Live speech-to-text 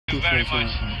you very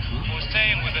much for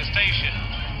staying with the station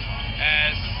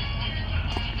as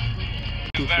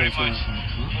you very much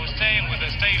for staying with the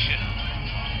station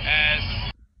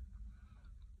as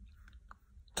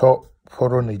to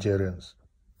foreign Nigerians.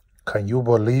 Can you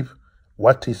believe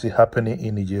what is happening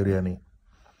in Nigeria?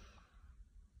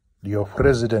 Your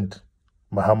president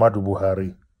Muhammadu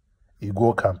Buhari, he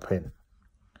go campaign.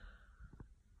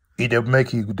 He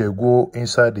go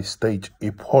inside the stage,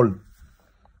 he poll.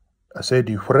 I said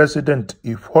the president,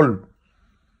 he poll.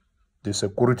 The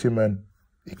security man,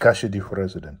 he catch the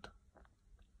president.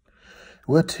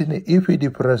 What if the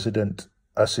president,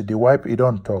 as the wife, he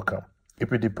don't talk him. If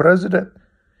the president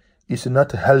is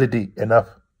not healthy enough,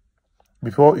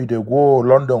 before he go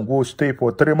London, go stay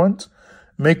for 3 months,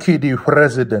 make he the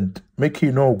president, make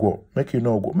he no go, make he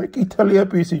tell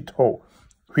APC to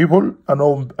people, I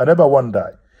never one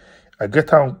die. I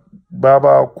get on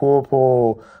Baba ko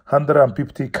for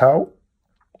 150 cow,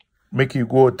 make you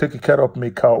go take care of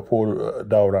me cow for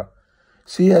Daura.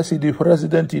 See, I see the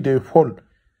president, they fall.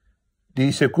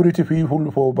 The security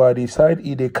people for by the side,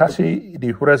 they catch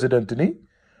the president,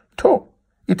 to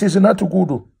it is not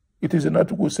good. It is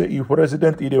not good say if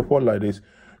president, they fall like this.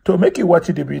 To make you watch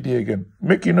the video again,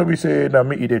 make you know we say na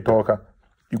me they talker.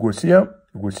 You go see him,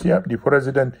 the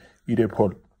president, they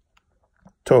fall.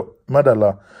 So,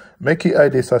 Madala, make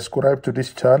it subscribe to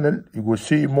this channel. You will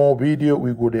see more video.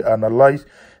 We go to analyze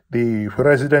the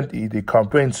president in the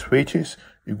campaign speeches.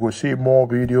 You will see more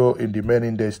video in the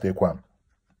many days they come.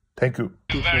 Thank you.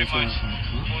 Very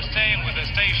much.